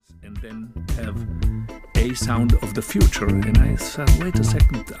then have a sound of the future. And I said, wait a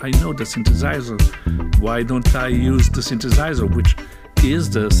second, I know the synthesizer. Why don't I use the synthesizer, which is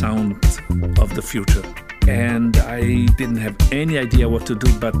the sound of the future? And I didn't have any idea what to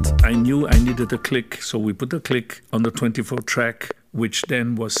do, but I knew I needed a click. So we put a click on the 24 track, which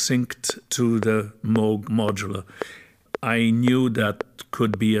then was synced to the Moog modular. I knew that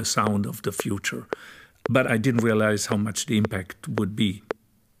could be a sound of the future, but I didn't realize how much the impact would be.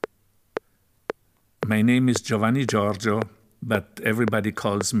 My name is Giovanni Giorgio, but everybody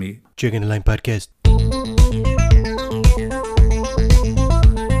calls me Chicken and Line Podcast.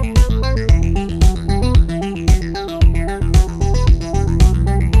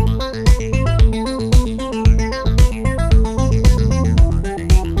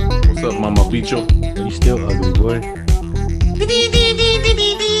 What's up, Mama Bicho? You still ugly, boy.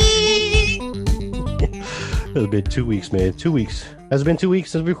 It's been 2 weeks, man. 2 weeks. Has it been 2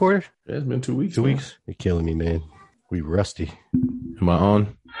 weeks since we recorded? Yeah, it's been 2 weeks. 2 weeks? You're killing me, man. We rusty. Am I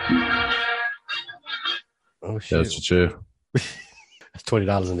on? Oh, shit. That's your chair. That's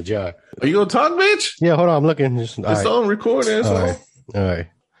 $20 in the jar. Are you gonna talk, bitch? Yeah, hold on. I'm looking. It's on recording. All right. All right.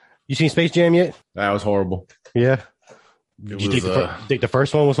 You seen Space Jam yet? That was horrible. Yeah. It Did you was, think the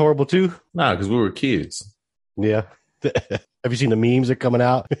first one was horrible too? Nah, because we were kids. Yeah. Have you seen the memes that are coming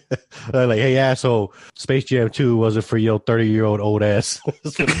out? They're like, hey, asshole, Space Jam 2 wasn't for your 30-year-old old ass.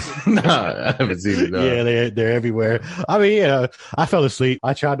 Nah, I haven't seen it. No. Yeah, they're everywhere. I mean, yeah, I fell asleep.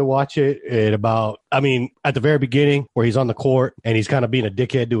 I tried to watch it at at the very beginning where he's on the court and he's kind of being a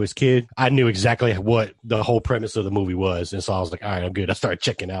dickhead to his kid. I knew exactly what the whole premise of the movie was. And so I was like, all right, I'm good. I started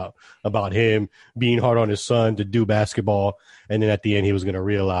checking out about him being hard on his son to do basketball. And then at the end, he was going to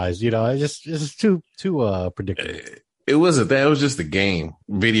realize, it's just too predictable. It wasn't that. It was just a game,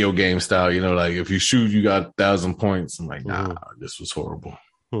 video game style. Like if you shoot, you got 1,000 points. I'm like, nah, this was horrible.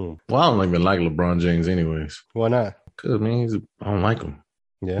 Well, I don't even like LeBron James anyways. Why not? Because, man, I don't like him.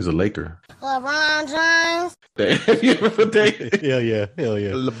 Yeah. He's a Laker. LeBron James. You ever put that? Hell yeah.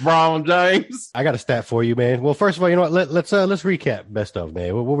 LeBron James. I got a stat for you, man. Well, first of all, you know what? Let's recap best of,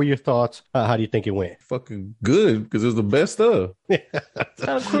 man. What were your thoughts? How do you think it went? Fucking good, because it was the best of. What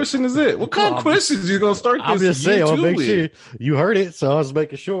kind of question is it? What kind of questions you gonna start this? I'm just saying, I'll make sure you heard it, so I was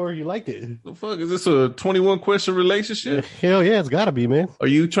making sure you liked it. The fuck is this, a 21 question relationship? Hell yeah, it's gotta be, man. Are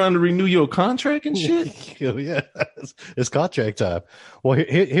you trying to renew your contract and shit? Hell yeah, it's contract time. Well,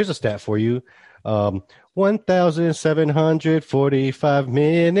 here's a stat for you. 1,745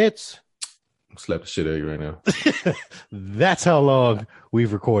 minutes. Slap the shit out of you right now. That's how long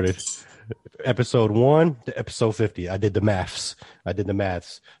we've recorded. Episode 1 to episode 50. I did the maths.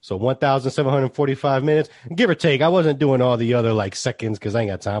 So 1,745 minutes, give or take. I wasn't doing all the other seconds because I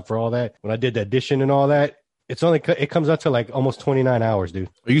ain't got time for all that. When I did the addition and all that, it comes out to almost 29 hours, dude.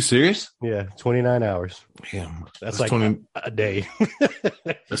 Are you serious? Yeah, 29 hours. Damn, that's 20 a day.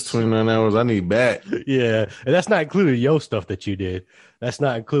 That's 29 hours I need back. Yeah, and that's not included your stuff that you did. That's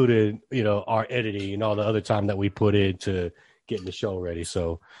not included, our editing and all the other time that we put into getting the show ready.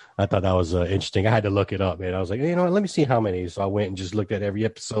 So I thought that was interesting. I had to look it up, man. I was like, let me see how many. So I went and just looked at every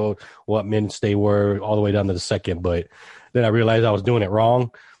episode, what minutes they were, all the way down to the second. But then I realized I was doing it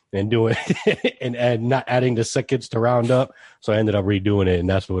wrong and doing and not adding the seconds to round up. So I ended up redoing it, and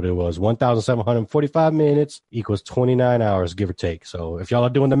that's what it was. 1,745 minutes equals 29 hours, give or take. So if y'all are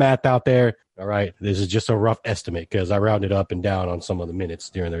doing the math out there, all right, this is just a rough estimate because I rounded up and down on some of the minutes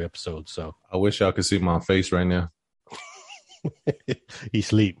during the episode. So I wish y'all could see my face right now. He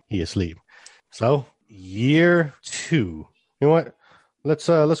asleep. So year 2. You know what? Let's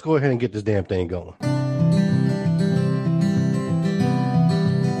go ahead and get this damn thing going.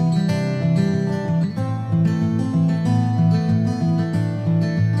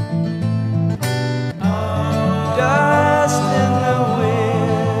 Dust in the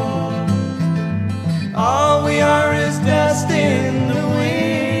wind. All we are is dust in the wind.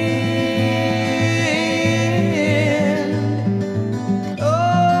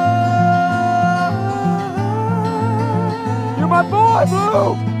 My boy,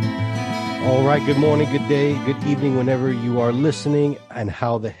 Blue. All right, good morning, good day, good evening, whenever you are listening. And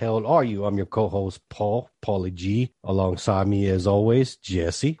how the hell are you? I'm your co-host, Paulie G. Alongside me, as always,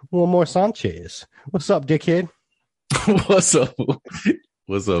 Jesse One More Sanchez. What's up, dickhead? What's up?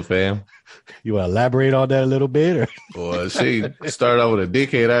 What's up, fam? You want to elaborate on that a little bit? Or? Boy, she started out with a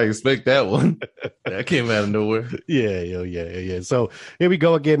dickhead. I expect that one. That came out of nowhere. Yeah. So here we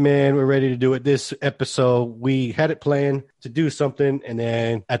go again, man. We're ready to do it. This episode, we had it planned to do something, and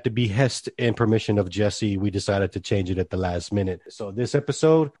then at the behest and permission of Jesse, we decided to change it at the last minute. So this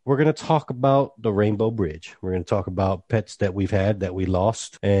episode, we're going to talk about the Rainbow Bridge. We're going to talk about pets that we've had that we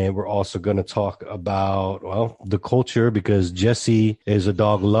lost, and we're also going to talk about, well, the culture, because Jesse is a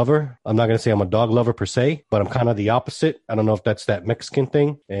dog lover. I'm not going to say I'm a dog lover per se, but I'm kind of the opposite. I don't know if that's that Mexican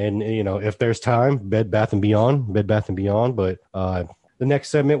thing. And, you know, if there's time, Bed Bath & Beyond. But the next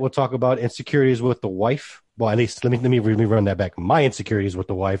segment, we'll talk about insecurities with the wife. Well, at least let me run that back. My insecurities with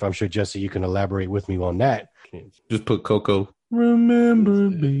the wife. I'm sure, Jesse, you can elaborate with me on that. Just put Coco. Remember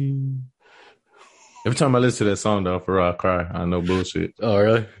me. Every time I listen to that song, though, for I cry. I know bullshit. Oh,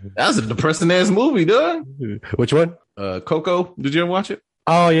 really? That was a depressing ass movie, dog. Which one? Coco. Did you ever watch it?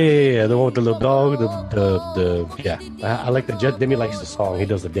 Oh, yeah. The one with the little dog. Yeah. I like the Demi likes the song. He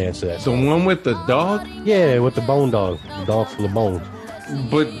does the dance to that song. The one with the dog? Yeah, with the bone dog. The dog full of bones.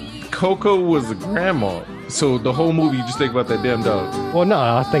 But Coco was a grandma. So the whole movie, you just think about that damn dog. Well, no,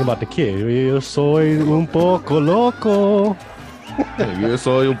 I was thinking about the kid. Yo soy un poco loco. Yo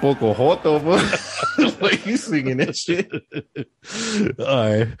soy un poco joto, bro. Like, you singing that shit. All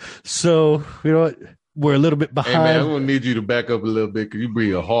right. So, you know what? We're a little bit behind. Hey, man, I'm going to need you to back up a little bit because you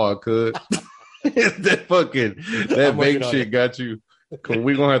breathe hard, cuz. that vape shit got you. Cause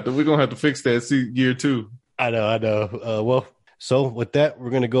we're gonna have to fix that gear too. I know. Well, so with that, we're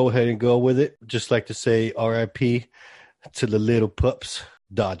gonna go ahead and go with it. Just like to say R.I.P. to the little pups,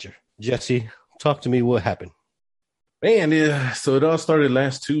 Dodger. Jesse, talk to me. What happened? Man, yeah. So it all started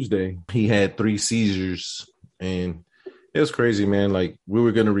last Tuesday. He had 3 seizures, and it was crazy, man. Like, we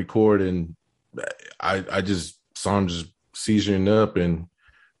were gonna record, and I just saw him just seizuring up, and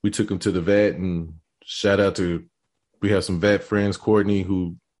we took him to the vet. And shout out to, we have some vet friends, Courtney,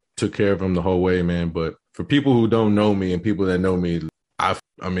 who took care of him the whole way, man. But for people who don't know me and people that know me, I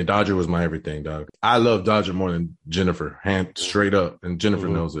mean, Dodger was my everything, dog. I love Dodger more than Jennifer, hand straight up, and Jennifer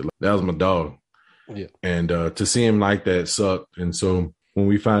knows it. Like, that was my dog. Yeah. And to see him like that sucked. And so when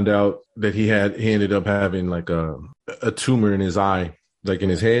we found out that he ended up having like a tumor in his eye, like in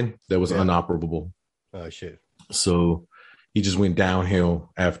his head, that was inoperable. Oh shit! So he just went downhill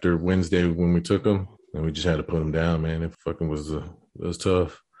after Wednesday when we took him, and we just had to put him down, man. It fucking was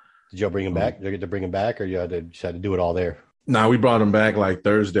tough. Did y'all bring him back? Did you get to bring him back, or you had to do it all there? Nah, we brought him back like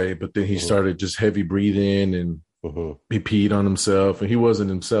Thursday, but then he started just heavy breathing, and he peed on himself, and he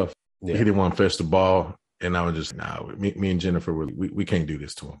wasn't himself. Yeah. He didn't want to fetch the ball, and I was just, me and Jennifer, we can't do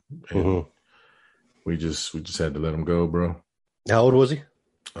this to him. And we just had to let him go, bro. How old was he?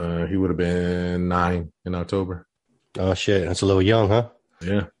 He would have been 9 in October. Oh, shit. That's a little young, huh?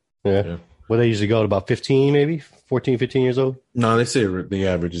 Yeah. Well, they usually go to about 15, maybe? 14, 15 years old? No, they say the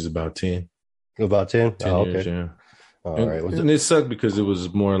average is about 10. About 10? 10 years, yeah. All right. And it sucked because it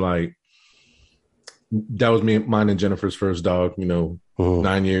was more like, that was mine and Jennifer's first dog.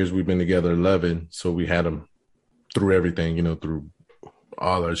 9 years. We've been together 11. So we had him through everything, through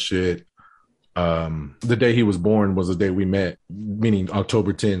all our shit. The day he was born was the day we met, meaning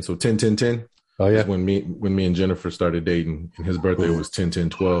October 10. So 10-10-10. Oh yeah. When me and Jennifer started dating, and his birthday was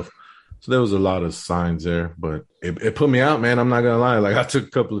 10-10-12. So there was a lot of signs there, but it put me out, man. I'm not gonna lie. Like, I took a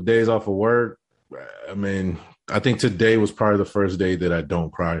couple of days off of work. I mean, I think today was probably the first day that I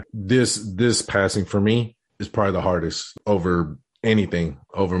don't cry. This passing for me is probably the hardest over anything,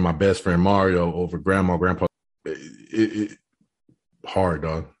 over my best friend Mario, over grandma, grandpa. It hard,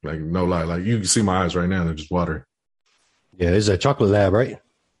 dog. Like, no lie. Like, you can see my eyes right now; they're just water. Yeah, it's a chocolate lab, right?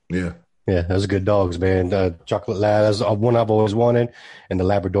 Yeah. Yeah, those are good dogs, man. Chocolate lab, that's one I've always wanted, and the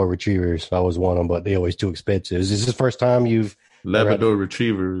Labrador Retrievers. I always want them, but they're always too expensive. Is this the first time you've Labrador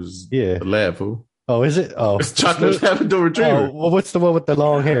Retrievers? Yeah, the lab fool. Oh, is it? Oh, it's chocolate Labrador Retriever. Oh, well, what's the one with the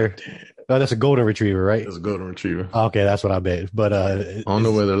long hair? Oh, that's a golden retriever, right? That's a golden retriever. Okay, that's what I bet. But I don't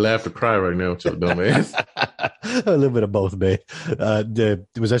know whether to laugh or cry right now with your dumb ass. A little bit of both, man.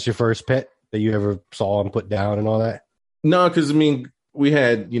 Was that your first pet that you ever saw and put down and all that? No, because I mean, we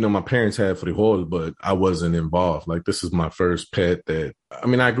had, my parents had frijol, but I wasn't involved. Like, this is my first pet that, I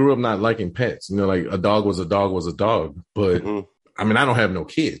mean, I grew up not liking pets. Like, a dog was a dog was a dog. But, I mean, I don't have no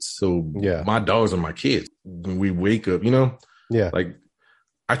kids. So, my dogs are my kids. When we wake up, Yeah. Like,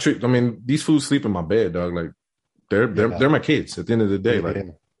 these fools sleep in my bed, dog. Like, they're my kids at the end of the day. Yeah. Like,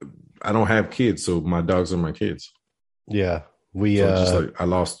 I don't have kids, so my dogs are my kids. Yeah.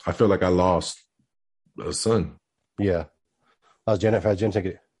 I feel like I lost a son. Yeah. How's Jen take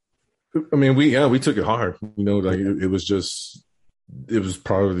it? I mean, we took it hard. Like, it was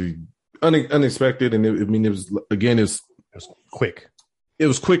probably unexpected, and it was again, It was quick. it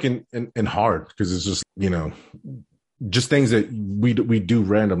was quick and hard because it's just just things that we do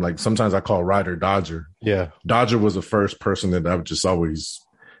random. Like sometimes I call Ryder Dodger. Yeah, Dodger was the first person that I would just always.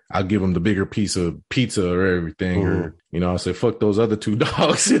 I'll give him the bigger piece of pizza or everything, or I'll say fuck those other two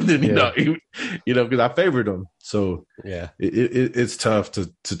dogs, and then because I favored them. So yeah, it's tough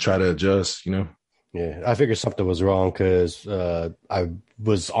to try to adjust. Yeah, I figured something was wrong because I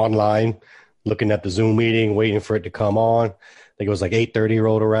was online looking at the Zoom meeting, waiting for it to come on. I think it was like 8:30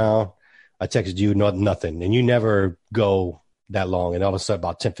 rolled around. I texted you, nothing, and you never go that long. And all of a sudden,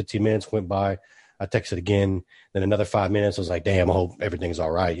 about 10, 15 minutes went by. I texted again, then another 5 minutes. I was like, damn, I hope everything's all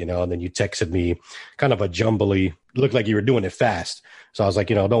right, And then you texted me kind of a jumbly, looked like you were doing it fast. So I was like,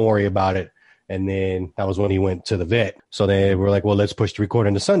 don't worry about it. And then that was when he went to the vet. So then we're like, well, let's push the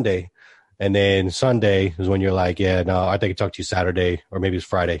recording to Sunday. And then Sunday is when you're like, yeah, no, I think I talked to you Saturday or maybe it's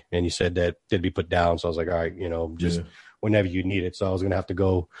Friday. And you said that did be put down. So I was like, all right, just whenever you need it. So I was going to have to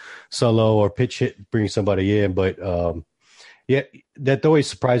go solo or pitch hit, bring somebody in. But yeah, that always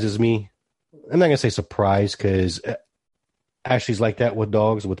surprises me. I'm not going to say surprise because Ashley's like that with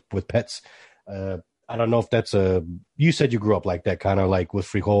dogs, with pets. I don't know if that's you said you grew up like that, kind of like with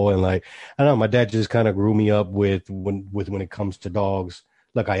Frijol, and like, I don't know, my dad just kind of grew me up with when it comes to dogs.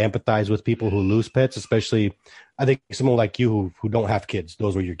 Like I empathize with people who lose pets, especially I think someone like you who don't have kids.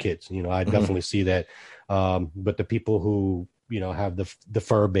 Those were your kids. I definitely see that. But the people who, have the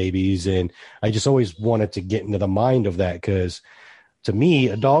fur babies, and I just always wanted to get into the mind of that because to me,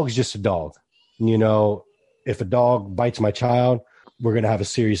 a dog's just a dog. If a dog bites my child, we're going to have a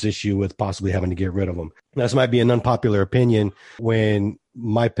serious issue with possibly having to get rid of them. This might be an unpopular opinion. When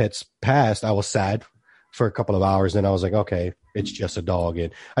my pets passed, I was sad for a couple of hours. Then I was like, okay, it's just a dog.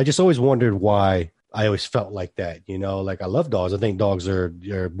 And I just always wondered why I always felt like that. Like I love dogs. I think dogs are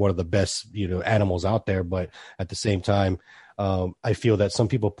one of the best, animals out there. But at the same time, I feel that some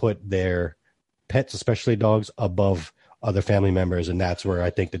people put their pets, especially dogs, above other family members, and that's where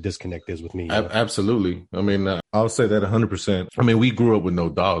I think the disconnect is with me. Absolutely. I mean, I'll say that 100%. I mean, we grew up with no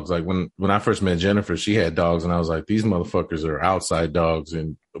dogs. Like when I first met Jennifer, she had dogs, and I was like, these motherfuckers are outside dogs.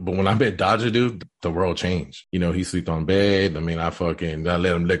 But when I met Dodger, dude, the world changed. He slept on bed. I mean, I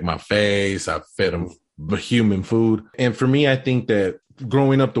let him lick my face. I fed him human food. And for me, I think that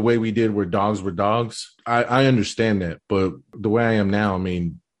growing up the way we did, where dogs were dogs, I understand that. But the way I am now, I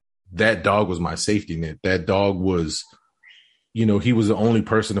mean, that dog was my safety net. That dog was, he was the only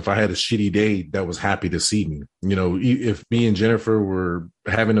person, if I had a shitty day, that was happy to see me. If me and Jennifer were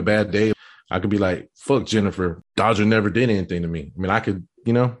having a bad day, I could be like, fuck Jennifer. Dodger never did anything to me. I mean, I could,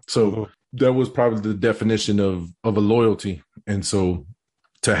 so that was probably the definition of a loyalty. And so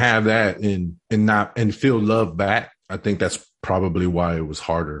to have that and feel love back, I think that's probably why it was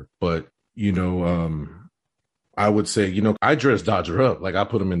harder. But, I would say, I dressed Dodger up. Like I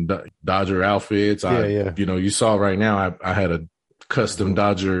put him in Dodger outfits. You saw right now, I had a custom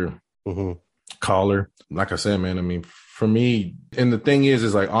Dodger collar. Like I said, man, I mean, for me, and the thing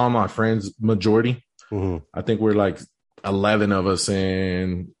is like all my friends, majority, I think we're like 11 of us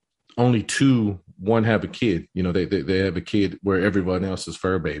and only one have a kid. They have a kid where everyone else is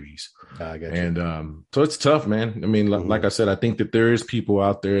fur babies. I got you. And so it's tough, man. I mean, like I said, I think that there is people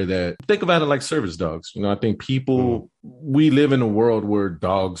out there that think about it like service dogs. I think people, we live in a world where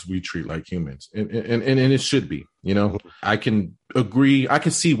dogs we treat like humans, and it should be. I can agree. I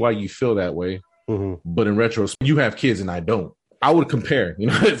can see why you feel that way, but in retrospect, you have kids and I don't. I would compare.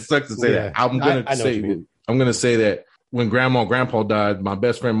 It sucks to say that. I'm gonna say that. When grandma and grandpa died, my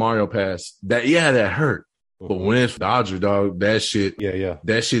best friend Mario passed. That hurt. But when it's Dodger, dog, that shit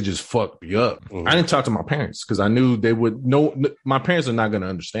just fucked me up. I didn't talk to my parents because I knew they would know. My parents are not going to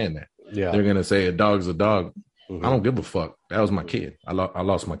understand that. Yeah. They're going to say a dog's a dog. I don't give a fuck. That was my kid. I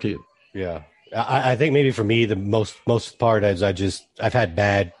lost my kid. Yeah. I think maybe for me, the most part is I've had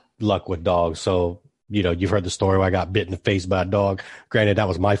bad luck with dogs. So, you've heard the story where I got bit in the face by a dog. Granted, that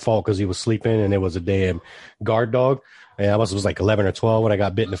was my fault because he was sleeping and it was a damn guard dog. And I was like 11 or 12 when I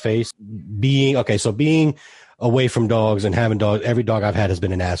got bit in the face. Being away from dogs and having dogs, every dog I've had has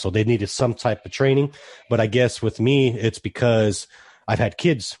been an asshole. They needed some type of training. But I guess with me, it's because I've had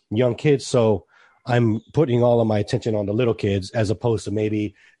kids, young kids. So I'm putting all of my attention on the little kids as opposed to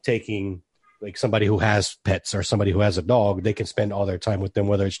maybe taking like somebody who has pets or somebody who has a dog. They can spend all their time with them,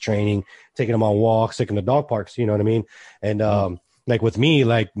 whether it's training, taking them on walks, taking the dog parks, you know what I mean? And, like with me,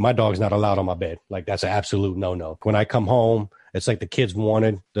 like my dog's not allowed on my bed. Like that's an absolute no. When I come home, it's like the kids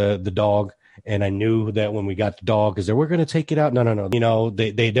wanted the dog. And I knew that when we got the dog, because we're going to take it out. No.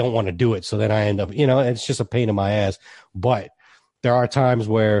 They don't want to do it. So then I end up, it's just a pain in my ass. But there are times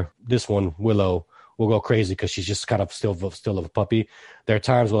where this one, Willow, will go crazy because she's just kind of still of a puppy. There are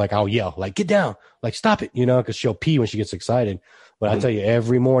times where like I'll yell, like, get down, like stop it, because she'll pee when she gets excited. But I tell you,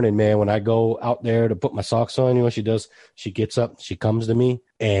 every morning, man, when I go out there to put my socks on, what she does, she gets up, she comes to me,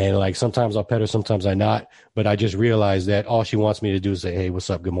 and like sometimes I'll pet her, sometimes I not. But I just realize that all she wants me to do is say, hey,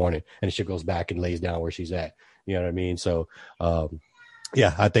 what's up, good morning. And she goes back and lays down where she's at. You know what I mean? So,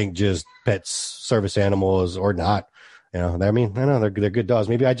 yeah, I think just pets, service animals or not, I know they're good dogs.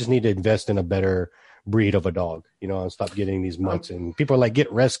 Maybe I just need to invest in a better breed of a dog, and stop getting these mutts. And people are like,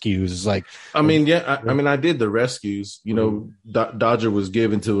 get rescues. It's like, I did the rescues. Dodger was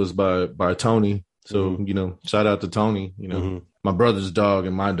given to us by Tony. So shout out to Tony. My brother's dog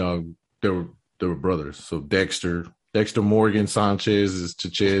and my dog, they were brothers. So Dexter Morgan Sanchez is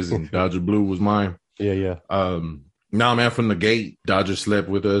Chichez, and Dodger Blue was mine. Yeah. Now, man, from the gate, Dodger slept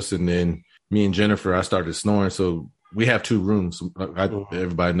with us, and then me and Jennifer, I started snoring. So we have 2 rooms.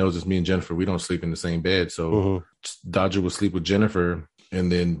 Everybody knows it's me and Jennifer. We don't sleep in the same bed. So Dodger would sleep with Jennifer.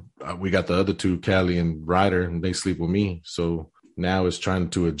 And then we got the other 2, Callie and Ryder, and they sleep with me. So now it's trying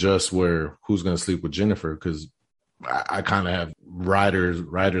to adjust who's going to sleep with Jennifer, because I kind of have Ryder's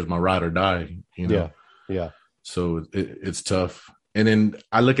my ride or die, Yeah. So it's tough. And then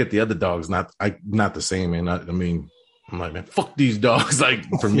I look at the other dogs, not the same, man. I'm like, man, fuck these dogs. Like,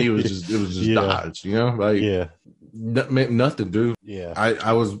 for me, it was just Dodge, like, yeah. Nothing, dude. Yeah.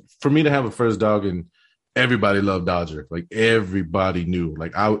 I was, for me to have a first dog, and everybody loved Dodger. Like, everybody knew.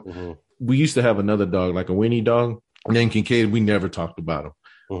 Like, we used to have another dog, like a Winnie dog, named Kincaid. We never talked about him.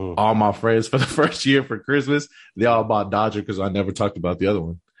 All my friends for the first year for Christmas, they all bought Dodger because I never talked about the other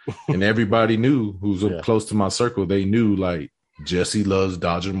one. And everybody knew, who's close to my circle, they knew, like, Jesse loves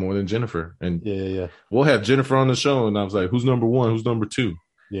Dodger more than Jennifer. And we'll have Jennifer on the show, and I was like, who's number 1? Who's number 2?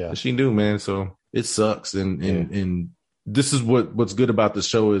 Yeah. And she knew, man. So it sucks. And this is what's good about the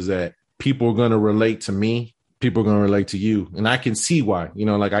show, is that people are going to relate to me. People are going to relate to you. And I can see why,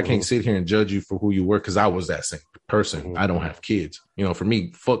 like, I can't sit here and judge you for who you were, because I was that same person. I don't have kids, for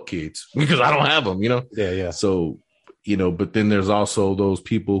me, fuck kids, because I don't have them, Yeah. So, but then there's also those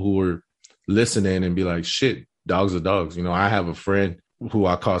people who are listening and be like, shit, dogs are dogs. I have a friend who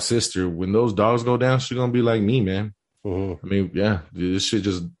I call sister. When those dogs go down, she's going to be like me, man. This shit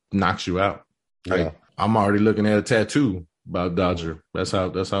just knocks you out. Yeah. Like, I'm already looking at a tattoo about Dodger. That's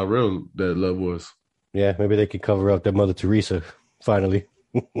how real that love was. Yeah, maybe they could cover up that Mother Teresa finally.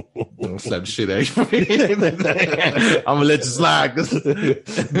 Don't slap the shit out of you. I'm gonna let you slide.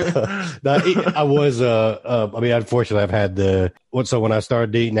 I was unfortunately, I've had so when I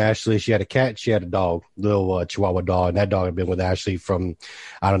started dating Ashley, she had a cat, she had a dog, little Chihuahua dog, and that dog had been with Ashley from,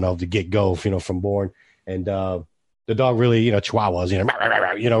 I don't know, the get go, from born. And the dog really, Chihuahuas,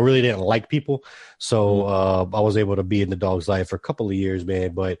 really didn't like people. So I was able to be in the dog's life for a couple of years,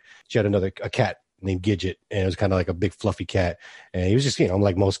 man. But she had a cat named Gidget, and it was kind of like a big fluffy cat. And he was just,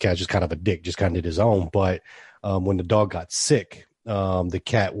 like most cats, just kind of a dick, just kind of did his own. But when the dog got sick, the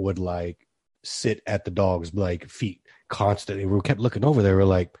cat would like sit at the dog's like feet constantly. We kept looking over there. We're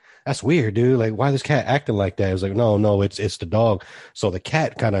like, that's weird, dude. Like, why this cat acting like that? I was like, no, it's the dog. So the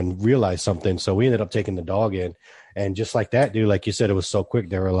cat kind of realized something. So we ended up taking the dog in. And just like that, dude, like you said, it was so quick.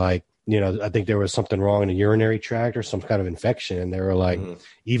 They were like, I think there was something wrong in the urinary tract or some kind of infection. And they were like,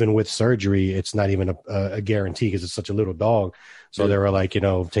 even with surgery, it's not even a guarantee because it's such a little dog. So they were like,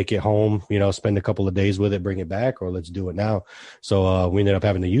 take it home, spend a couple of days with it, bring it back, or let's do it now. So we ended up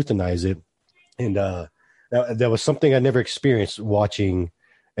having to euthanize it. And that was something I never experienced watching.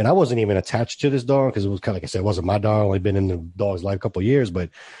 And I wasn't even attached to this dog because it was kind of, like I said, it wasn't my dog. I've only been in the dog's life a couple of years, but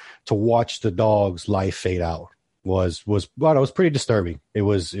to watch the dog's life fade out was pretty disturbing. It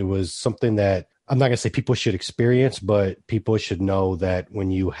was something that I'm not gonna say people should experience, but people should know that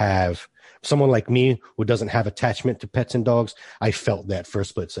when you have someone like me who doesn't have attachment to pets and dogs, I felt that for a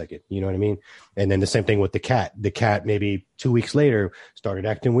split second. You know what I mean? And then the same thing with the cat. The cat maybe 2 weeks later started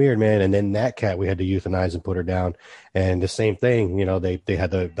acting weird, man. And then that cat we had to euthanize and put her down. And the same thing, they had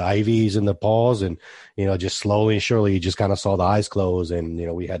the IVs in the paws, and just slowly and surely you just kind of saw the eyes close, and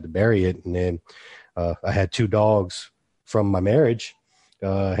we had to bury it. And then I had 2 dogs from my marriage.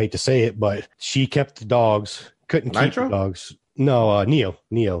 I hate to say it, but she kept the dogs, couldn't keep the dogs. No, Neo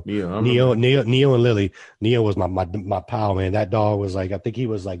and Lily. Neo was my pal, man. That dog was like, I think he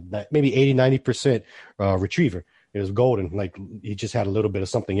was like maybe 80-90% retriever. It was golden. Like, he just had a little bit of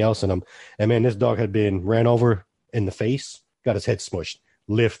something else in him. And man, this dog had been ran over in the face, got his head smushed,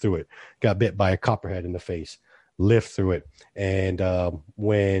 lived through it, got bit by a copperhead in the face, lived through it. And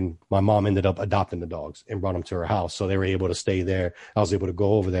when my mom ended up adopting the dogs and brought them to her house, so they were able to stay there. I was able to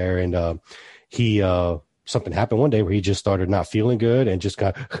go over there, and he something happened one day where he just started not feeling good and just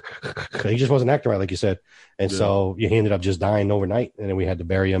he just wasn't acting right, like you said. And so he ended up just dying overnight. And then we had to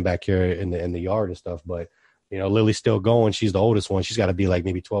bury him back here in the yard and stuff. But, Lily's still going. She's the oldest one. She's got to be like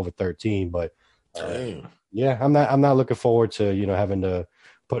maybe 12 or 13. But yeah, I'm not looking forward to, having to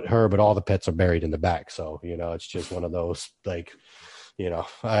put her, but all the pets are buried in the back. So, it's just one of those, like,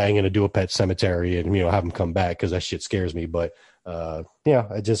 I ain't going to do a pet cemetery and, have them come back because that shit scares me. But, I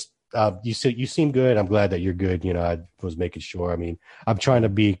just, you seem good. I'm glad that you're good. I was making sure. I mean, I'm trying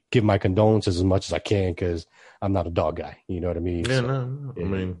to give my condolences as much as I can because I'm not a dog guy. You know what I mean? Yeah, so, no. I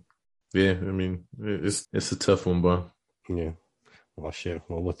mean, it's a tough one, bro. Yeah. Well, shit.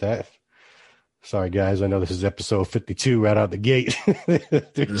 Well, with that, sorry, guys. I know this is episode 52 right out the gate.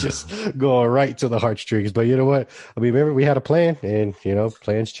 They're just going right to the heartstrings. But you know what? I mean, remember, we had a plan, and,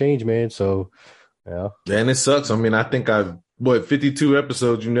 plans change, man. So, yeah. And it sucks. I mean, I think 52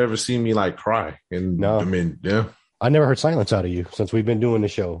 episodes, you never see me, like, cry. And, no. I mean, yeah. I never heard silence out of you since we've been doing the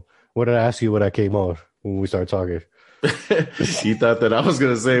show. What did I ask you when I came on when we started talking? You thought that I was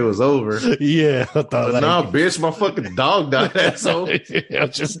gonna say it was over. Yeah, I thought nah, bitch, my fucking dog died. So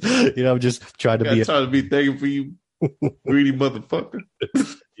I'm just trying to be thankful for you, greedy motherfucker.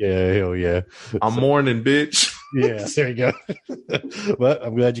 Yeah, hell yeah. I'm mourning, bitch. Yeah, there you go. But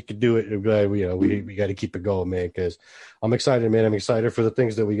I'm glad you could do it. I'm glad we got to keep it going, man. Because I'm excited, man. I'm excited for the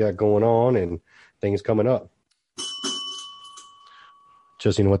things that we got going on and things coming up.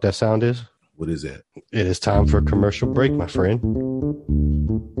 Just you know what that sound is? What is that? It is time for a commercial break, my friend.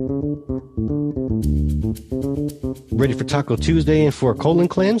 Ready for Taco Tuesday and for a colon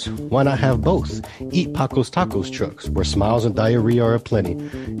cleanse? Why not have both? Eat Paco's Tacos Trucks, where smiles and diarrhea are aplenty.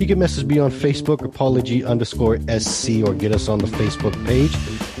 You can message me on Facebook, Apology_SC, or get us on the Facebook page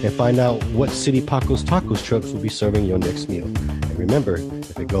and find out what city Paco's Tacos Trucks will be serving your next meal. And remember,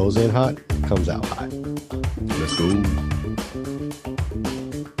 if it goes in hot, it comes out hot. Let's go.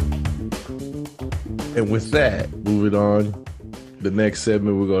 And with that, moving on, the next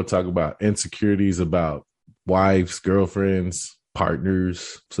segment, we're going to talk about insecurities about wives, girlfriends,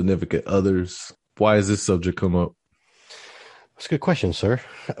 partners, significant others. Why has this subject come up? That's a good question, sir.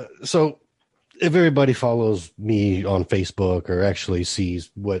 So if everybody follows me on Facebook or actually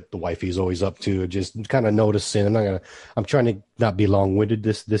sees what the wifey's always up to, just kind of noticing, I'm trying to not be long-winded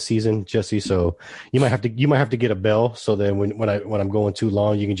this season, Jesse. So you might have to get a bell. So then when I'm going too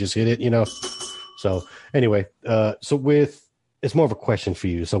long, you can just hit it, So anyway, it's more of a question for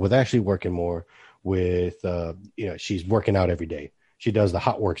you. So with actually working more with, she's working out every day. She does the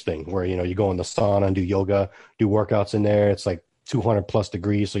hot works thing where, you go in the sauna and do yoga, do workouts in there. It's like 200 plus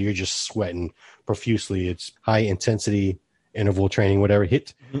degrees. So you're just sweating profusely. It's high intensity interval training, whatever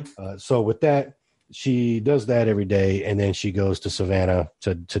hit. Mm-hmm. So with that, she does that every day. And then she goes to Savannah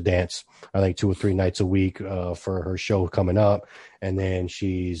to dance, I think 2 or 3 nights a week for her show coming up. And then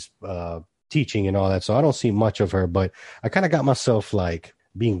she's, teaching and all that. So I don't see much of her, but I kind of got myself like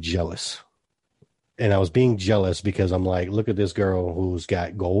being jealous. And I was being jealous because I'm like, look at this girl who's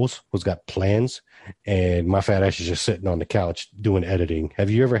got goals, who's got plans, and my fat ass is just sitting on the couch doing editing. Have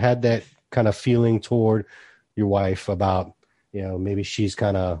you ever had that kind of feeling toward your wife about, maybe she's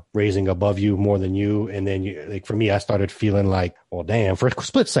kind of raising above you more than you? And then for me, I started feeling like, well, damn, for a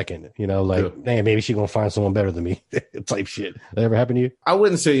split second, damn, maybe she's going to find someone better than me type shit. That ever happened to you? I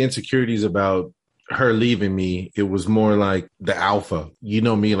wouldn't say insecurities about her leaving me. It was more like the alpha,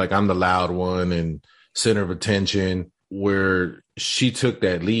 me, like I'm the loud one and center of attention, where she took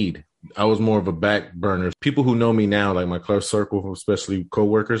that lead. I was more of a back burner. People who know me now, like my close circle, especially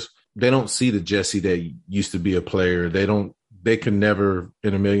coworkers, they don't see the Jesse that used to be a player. They can never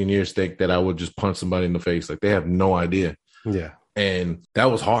in a million years think that I would just punch somebody in the face. Like they have no idea. Yeah. And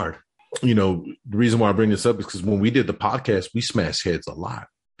that was hard. The reason why I bring this up is because when we did the podcast, we smashed heads a lot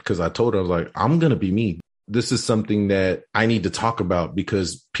because I told her, I was like, I'm going to be me. This is something that I need to talk about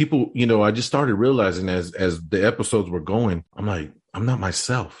because people, I just started realizing as the episodes were going, I'm like, I'm not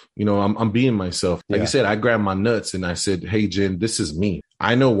myself. I'm being myself. Like you said, I grabbed my nuts and I said, hey, Jen, this is me.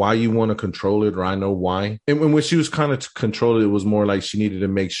 I know why you want to control it, or I know why. And when she was kind of controlling it, it was more like she needed to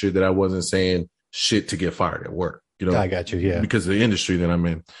make sure that I wasn't saying shit to get fired at work. I got you. Yeah. Because of the industry that I'm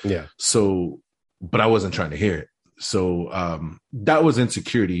in. Yeah. So, but I wasn't trying to hear it. So that was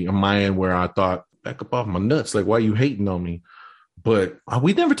insecurity on my end where I thought, back up off my nuts. Like, why are you hating on me? But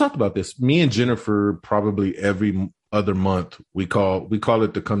we never talked about this. Me and Jennifer, probably every other month, we call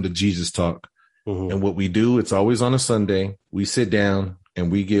it the Come to Jesus Talk. Mm-hmm. And what we do, it's always on a Sunday. We sit down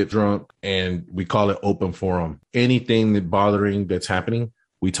and we get drunk and we call it open forum. Anything that's happening,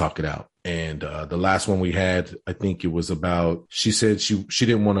 we talk it out. And the last one we had, I think it was about, she said she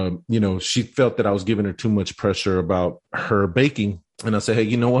didn't want to, you know, she felt that I was giving her too much pressure about her baking. And I said, hey,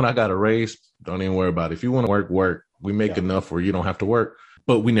 you know what? I got a raise. Don't even worry about it. If you want to work. We make enough where you don't have to work.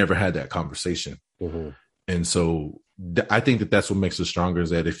 But we never had that conversation. Mm-hmm. And so I think that that's what makes us stronger,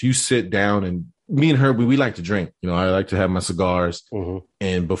 is that if you sit down, and me and her, we like to drink. You know, I like to have my cigars. Mm-hmm.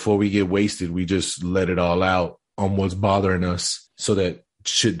 And before we get wasted, we just let it all out on what's bothering us so that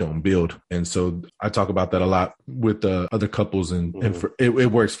shit don't build. And so I talk about that a lot with other couples, and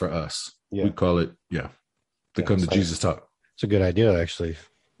it works for us. Yeah. We call it, the Come to Jesus talk. It's a good idea, actually.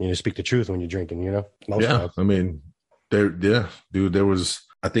 You know, speak the truth when you're drinking, you know? Most times. I mean, dude, there was,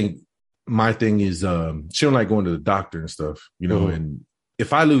 I think my thing is, she don't like going to the doctor and stuff, you know, and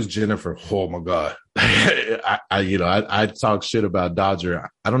if I lose Jennifer, oh my God, I talk shit about Dodger.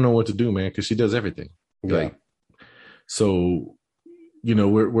 I don't know what to do, man, because she does everything. Yeah. Like, so, you know,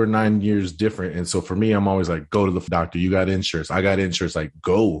 we're 9 years different. And so for me, I'm always like, go to the doctor. You got insurance. I got insurance. Like,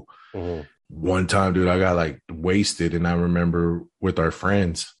 go. Mm-hmm. One time, dude, I got like wasted. And I remember with our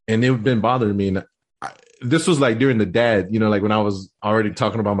friends, and it had been bothering me. And this was like during the dad, you know, like when I was already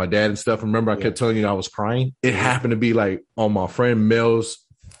talking about my dad and stuff. Remember, I kept telling you I was crying. It happened to be like on my friend Mel's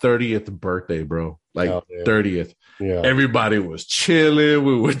 30th birthday, bro. Like 30th. Yeah. Everybody was chilling.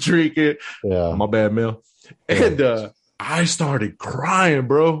 We were drinking. Yeah. My bad, Mel. And I started crying,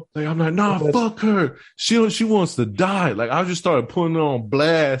 bro. Like, I'm like, nah, fuck her. She wants to die. Like, I just started putting it on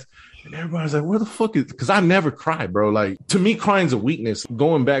blast. And everybody's like, where the fuck is, because I never cry, bro. Like, to me, crying's a weakness.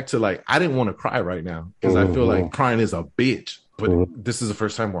 Going back to like, I didn't want to cry right now because I feel like crying is a bitch. But this is the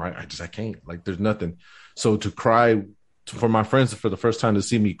first time where I can't. Like, there's nothing. So to cry, for my friends, for the first time to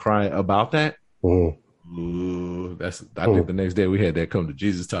see me cry about that, I think the next day we had that Come to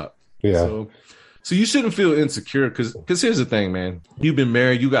Jesus talk. Yeah. So you shouldn't feel insecure, because here's the thing, man. You've been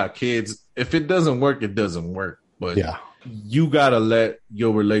married, you got kids. If it doesn't work, it doesn't work. But you got to let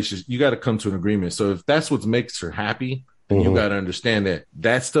your relationship, you got to come to an agreement. So if that's what makes her happy, then you got to understand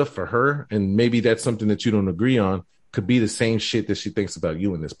that stuff for her, and maybe that's something that you don't agree on, could be the same shit that she thinks about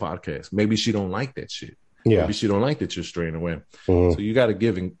you in this podcast. Maybe she don't like that shit. Yeah. Maybe she don't like that you're straying away. So you got to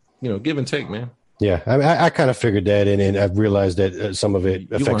give and take, man. Yeah, I kind of figured that, and I realized that some of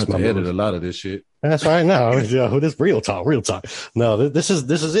it affects my mood. Edit a lot of this shit. That's right. No, this real talk. No, this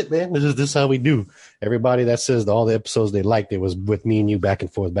is it, man. This is how we do. Everybody that says all the episodes they liked, it was with me and you back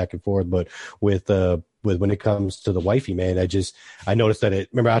and forth. But with when it comes to the wifey, man, I noticed that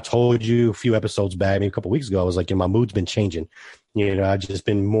remember I told you a few episodes back, maybe a couple of weeks ago, I was like, my mood's been changing. You know, I've just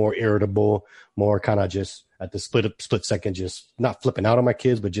been more irritable, more kind of just at the split second, just not flipping out on my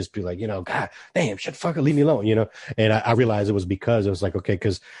kids, but just be like, you know, God damn, shut the fuck up, leave me alone, you know? And I realized it was because it was like, okay,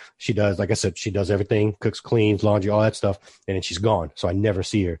 because she does, like I said, she does everything, cooks, cleans, laundry, all that stuff. And then she's gone. So I never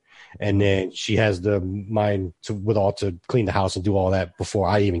see her. And then she has the mind to clean the house and do all that before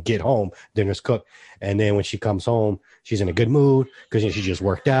I even get home. Dinner's cooked. And then when she comes home, she's in a good mood because she just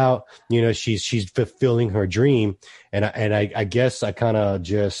worked out. You know, she's fulfilling her dream. And I guess I kind of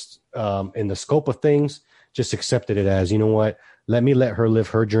just, in the scope of things, just accepted it as, you know what, let her live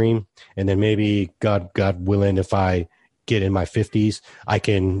her dream. And then maybe God willing, if I get in my 50s, I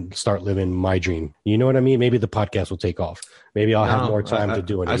can start living my dream. You know what I mean? Maybe the podcast will take off. Maybe I'll have more time to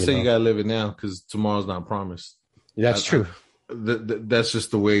do it. I say you got to live it now because tomorrow's not promised. That's true. That's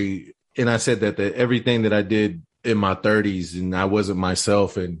just the way. And I said that everything that I did in my 30s and I wasn't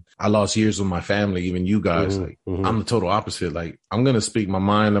myself and I lost years with my family, even you guys, I'm the total opposite. Like, I'm going to speak my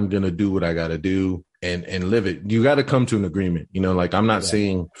mind. I'm going to do what I got to do and live it. You got to come to an agreement. You know, like, I'm not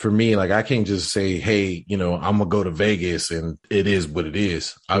saying, for me, like, I can't just say, hey, you know, I'm going to go to Vegas and it is what it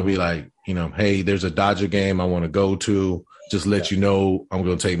is. I'll be like, you know, hey, there's a Dodger game I want to go to. Just let you know I'm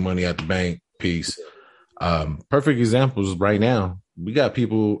going to take money at the bank. Peace. Perfect examples right now. We got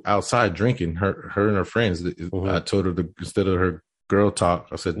people outside drinking, her and her friends. I told her instead of her girl talk,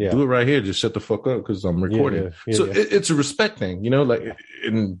 I said, do it right here. Just shut the fuck up because I'm recording. It's a respect thing, you know, like,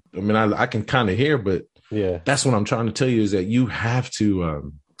 and I mean, I can kind of hear, but that's what I'm trying to tell you is that you have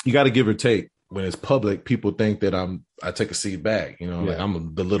to, you got to give or take. When it's public, people think that I take a seat back, you know, like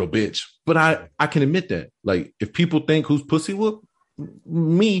I'm the little bitch, but I can admit that. Like, if people think who's pussy whoop,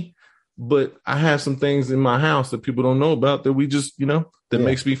 me, but I have some things in my house that people don't know about that we just, you know, that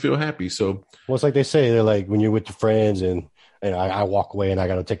makes me feel happy. So, well, it's like they say, they're like, when you're with your friends and I walk away and I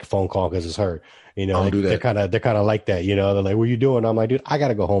got to take a phone call because it's her, you know, they're kind of like that, you know, they're like, what are you doing? I'm like, dude, I got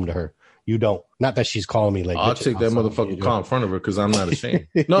to go home to her. You don't. Not that she's calling me like. I'll take that motherfucking call in front of her because I'm not ashamed.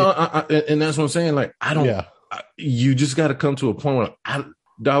 No, and that's what I'm saying. Like, I don't. Yeah. You just got to come to a point where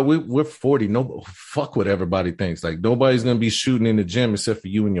dog, we're 40. No, fuck what everybody thinks. Like nobody's gonna be shooting in the gym except for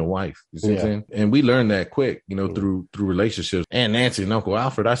you and your wife. You see what I'm saying? And we learned that quick, you know, through relationships. And Nancy and Uncle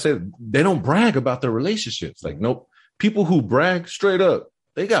Alfred, I said they don't brag about their relationships. Like, nope. People who brag straight up,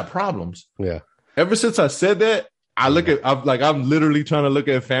 they got problems. Yeah. Ever since I said that, I'm literally trying to look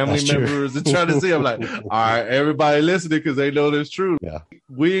at family members and trying to see. I'm like, all right, everybody listening because they know that's true. Yeah.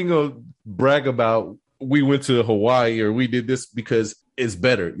 We ain't gonna brag about we went to Hawaii or we did this because it's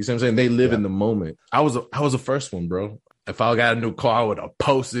better. You see what I'm saying? They live in the moment. I was the first one, bro. If I got a new car, I would have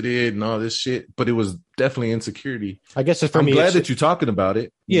posted it and all this shit. But it was definitely insecurity. I guess for I'm me, glad that you're talking about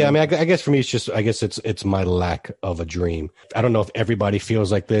it. Yeah, I mean, I guess for me, it's my lack of a dream. I don't know if everybody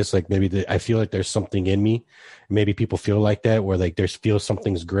feels like this. Like maybe I feel like there's something in me. Maybe people feel like that, where like feels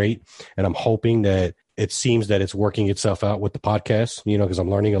something's great, and I'm hoping that it seems that it's working itself out with the podcast. You know, because I'm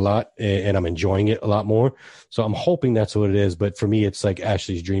learning a lot and I'm enjoying it a lot more. So I'm hoping that's what it is. But for me, it's like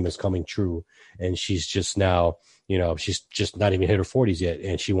Ashley's dream is coming true, and she's just now. You know, she's just not even hit her 40s yet,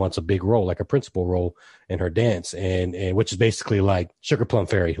 and she wants a big role, like a principal role in her dance, and which is basically like Sugar Plum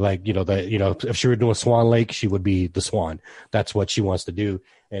Fairy, like if she were doing Swan Lake, she would be the Swan. That's what she wants to do,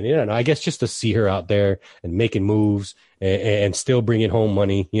 and I guess just to see her out there and making moves and still bringing home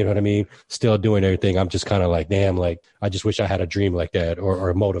money, you know what I mean? Still doing everything. I'm just kind of like, damn, like I just wish I had a dream like that, or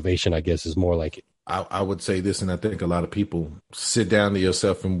a motivation. I guess is more like it. I would say this, and I think a lot of people sit down to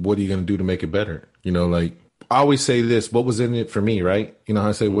yourself and what are you going to do to make it better? You know, like. I always say this, what was in it for me, right? You know how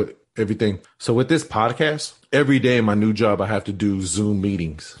I say with everything. So with this podcast, every day in my new job, I have to do Zoom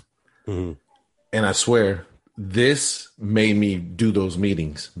meetings. Mm-hmm. And I swear, this made me do those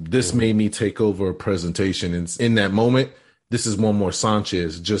meetings. This made me take over a presentation. And in that moment, this is one more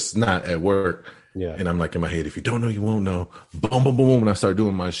Sanchez, just not at work. Yeah. And I'm like in my head, if you don't know, you won't know. Boom, boom, boom, boom. And I start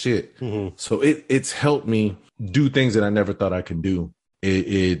doing my shit. Mm-hmm. So it's helped me do things that I never thought I could do.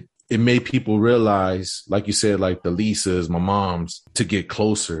 It made people realize, like you said, like the Lisas, my moms, to get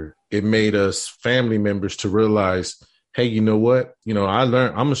closer. It made us family members to realize, hey, you know what? You know, I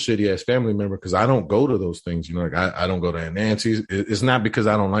learned I'm a shitty ass family member because I don't go to those things. You know, like I don't go to Aunt Nancy's. It's not because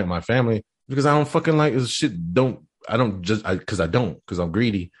I don't like my family, because I don't fucking like this shit. Because I'm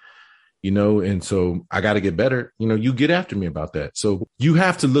greedy. You know, and so I got to get better. You know, you get after me about that. So you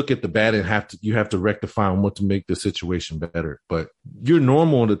have to look at the bad and you have to rectify on what to make the situation better. But you're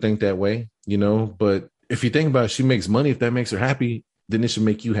normal to think that way, you know, but if you think about it, she makes money. If that makes her happy, then it should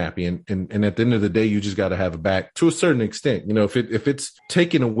make you happy. And at the end of the day, you just got to have it back to a certain extent. You know, if it's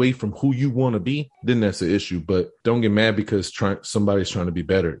taken away from who you want to be, then that's an issue. But don't get mad because somebody's trying to be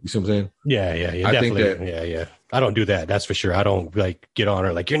better. You see what I'm saying? Yeah. I definitely. Think that, yeah. I don't do that. That's for sure. I don't like get on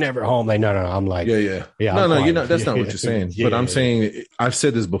her like you're never home. Like no. I'm like yeah. No, you're not. That's not what you're saying. But I'm saying I've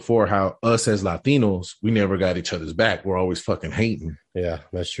said this before. How us as Latinos, we never got each other's back. We're always fucking hating. Yeah,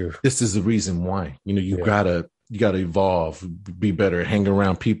 that's true. This is the reason why. You know, you gotta evolve, be better, hang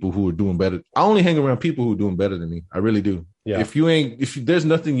around people who are doing better. I only hang around people who are doing better than me. I really do. Yeah. If there's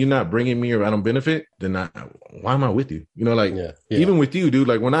nothing you're not bringing me or I don't benefit, then why am I with you? You know, like even with you, dude.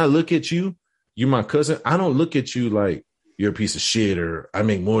 Like when I look at you. You're my cousin. I don't look at you like you're a piece of shit or I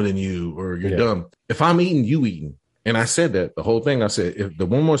make more than you or you're dumb. If I'm eating, you eating. And I said that the whole thing. I said, if the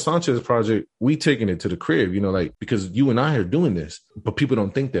One More Sanchez project, we taking it to the crib, you know, like because you and I are doing this, but people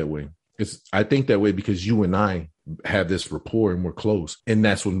don't think that way. I think that way because you and I have this rapport and we're close. And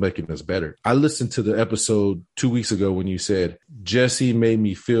that's what's making us better. I listened to the episode 2 weeks ago when you said, Jesse made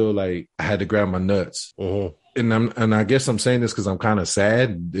me feel like I had to grab my nuts. Mm-hmm. And I guess I'm saying this because I'm kind of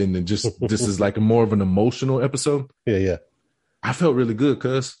sad, and just this is like more of an emotional episode. Yeah. I felt really good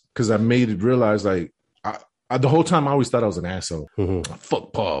because I made it realize like I the whole time I always thought I was an asshole. Mm-hmm.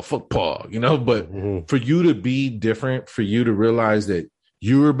 Fuck Paul, you know. But for you to be different, for you to realize that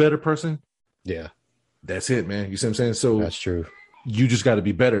you're a better person, that's it, man. You see what I'm saying? So that's true. You just got to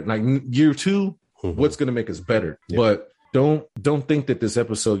be better. Like year 2, what's going to make us better? Yeah. But Don't think that this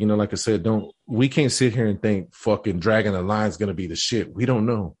episode, you know, like I said, we can't sit here and think fucking Dragging the Line is going to be the shit. We don't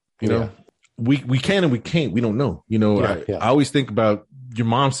know, you know, we can and we can't. We don't know, you know. I always think about your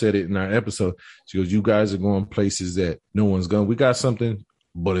mom said it in our episode. She goes, you guys are going places that no one's going. We got something,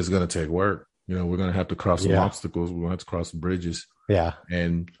 but it's going to take work. You know, we're going to have to cross some obstacles. We're going to have to cross some bridges. Yeah.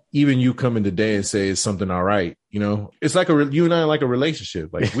 And even you coming today and say it's something all right, you know, it's like you and I are like a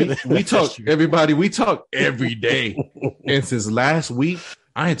relationship. Like we talk, everybody, we talk every day. And since last week,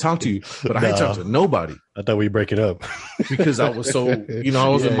 I ain't talked to you, but I ain't talked to nobody. I thought we break it up. Because I was so, you know, I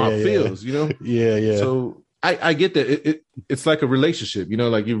was in my feels, you know? Yeah. So I get that. It's like a relationship, you know,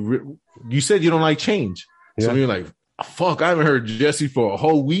 like you said you don't like change. So you're like, fuck, I haven't heard Jesse for a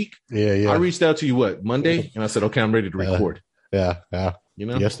whole week. Yeah. I reached out to you, Monday? And I said, okay, I'm ready to record. Yeah. You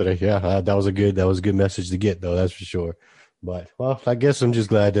know, yesterday. Yeah, that was a good message to get, though. That's for sure. But well, I guess I'm just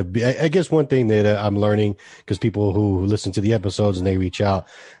glad to be. I guess one thing that I'm learning, because people who listen to the episodes and they reach out,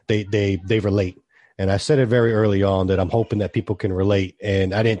 they relate. And I said it very early on that I'm hoping that people can relate.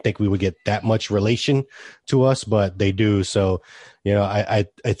 And I didn't think we would get that much relation to us, but they do. So, you know, I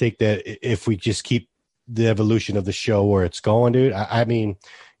think that if we just keep the evolution of the show where it's going, dude, I mean,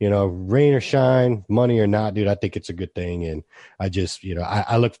 you know, rain or shine, money or not, dude, I think it's a good thing. And I just, you know,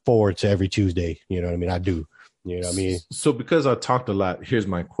 I look forward to every Tuesday. You know what I mean? I do. You know what I mean? So because I talked a lot, here's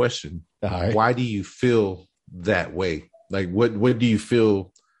my question. All right. Why do you feel that way? Like, what do you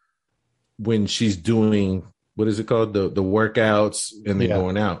feel when she's doing, what is it called? The workouts and they're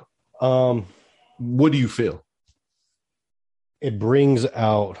going out. What do you feel? It brings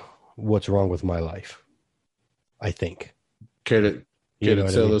out what's wrong with my life, I think. Care to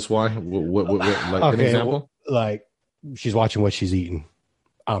tell us why? What like an example? Like, she's watching what she's eating.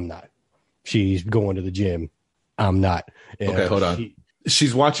 I'm not. She's going to the gym. I'm not. Okay, hold on.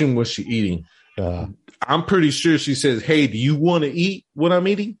 She's watching what she's eating. I'm pretty sure she says, "Hey, do you want to eat what I'm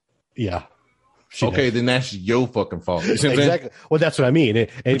eating?" Yeah. Okay, then that's your fucking fault. You see what exactly. Well, that's what I mean.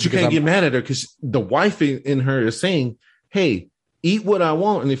 But you can't get mad at her because the wife in her is saying, "Hey, eat what I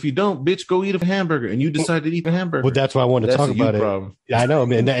want, and if you don't, bitch, go eat a hamburger." And you decide to eat a hamburger. Well, that's why I wanted to talk about it. Problem. I know,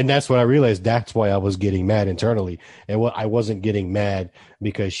 man, and that's what I realized. That's why I was getting mad internally, and I wasn't getting mad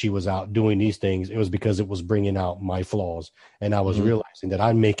because she was out doing these things. It was because it was bringing out my flaws, and I was realizing that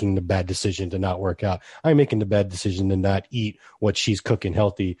I'm making the bad decision to not work out. I'm making the bad decision to not eat what she's cooking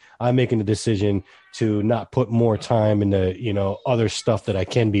healthy. I'm making the decision to not put more time into, you know, other stuff that I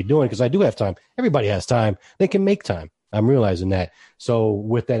can be doing, because I do have time. Everybody has time. They can make time. I'm realizing that. So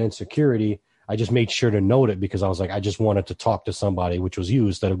with that insecurity, I just made sure to note it, because I was like, I just wanted to talk to somebody, which was you,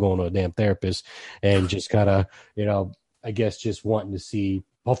 instead of going to a damn therapist, and just kind of, you know, I guess just wanting to see,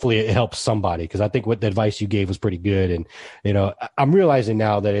 hopefully it helps somebody. Because I think what the advice you gave was pretty good. And, you know, I'm realizing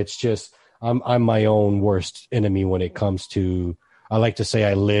now that it's just, I'm my own worst enemy when it comes to, I like to say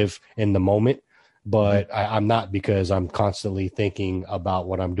I live in the moment, but I'm not, because I'm constantly thinking about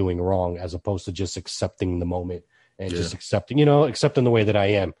what I'm doing wrong, as opposed to just accepting the moment. And just accepting the way that I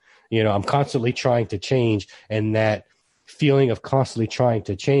am. You know, I'm constantly trying to change, and that feeling of constantly trying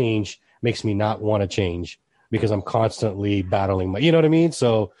to change makes me not want to change, because I'm constantly battling you know what I mean?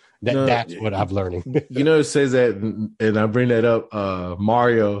 So that's what I'm learning. You know, it says that, and I bring that up.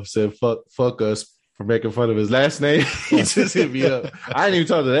 Mario said, fuck us for making fun of his last name. He just hit me up. I didn't even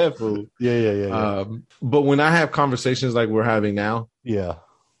talk to that fool. Yeah. But when I have conversations like we're having now,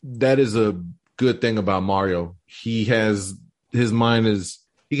 that is a good thing about Mario. He has, his mind is,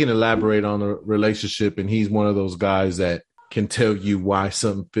 he can elaborate on a relationship, and he's one of those guys that can tell you why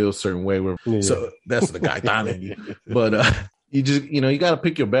something feels a certain way. So that's the guy diamond. But you just, you know, you got to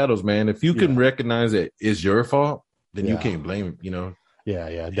pick your battles, man. If you can recognize that it's your fault, then you can't blame him, you know?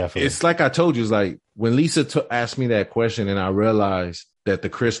 Yeah, definitely. It's like I told you, it's like when Lisa asked me that question, and I realized that the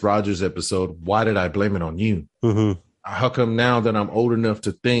Chris Rogers episode, why did I blame it on you? Mm-hmm. How come now that I'm old enough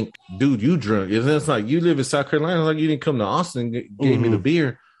to think, dude, you drunk? It's like you live in South Carolina, like you didn't come to Austin and gave me the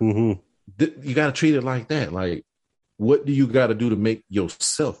beer. Mm-hmm. You got to treat it like that. Like, what do you got to do to make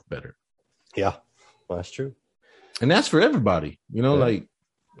yourself better? Yeah, well, that's true. And that's for everybody, you know, like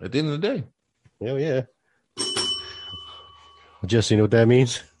at the end of the day. Hell yeah. Jesse, you know what that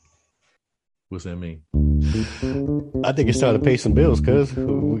means? What's that mean? I think it's time to pay some bills, cuz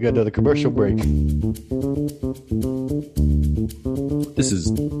we got another commercial break. This is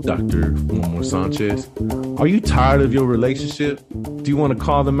Dr. Momo Sanchez. Are you tired of your relationship? Do you want to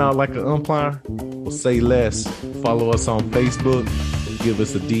call them out like an umpire? Well, say less. Follow us on Facebook. Give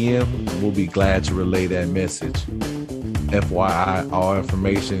us a DM, and we'll be glad to relay that message. FYI, all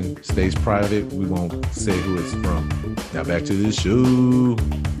information stays private. We won't say who it's from. Now back to the show.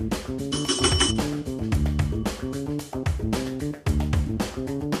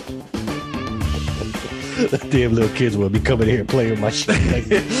 Damn little kids will be coming here and playing with my shit.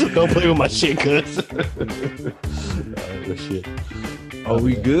 Like, don't play with my shit, cuz. Shit. Are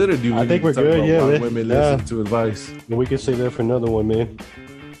we good, or do we? I think we're good. Yeah, women listen to advice. We can say that for another one, man.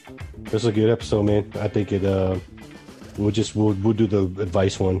 This is a good episode, man. I think it. We'll do the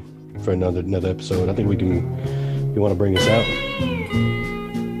advice one for another episode. I think we can. You want to bring us out?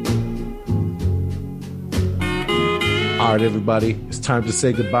 All right, everybody. It's time to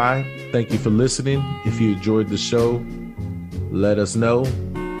say goodbye. Thank you for listening. If you enjoyed the show, let us know.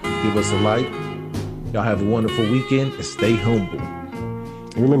 Give us a like. Y'all have a wonderful weekend and stay humble.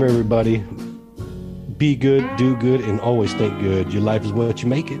 Remember, everybody, be good, do good, and always think good. Your life is what you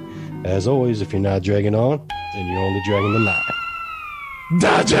make it. As always, if you're not dragging on, then you're only dragging the line.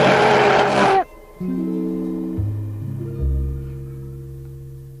 Dodger!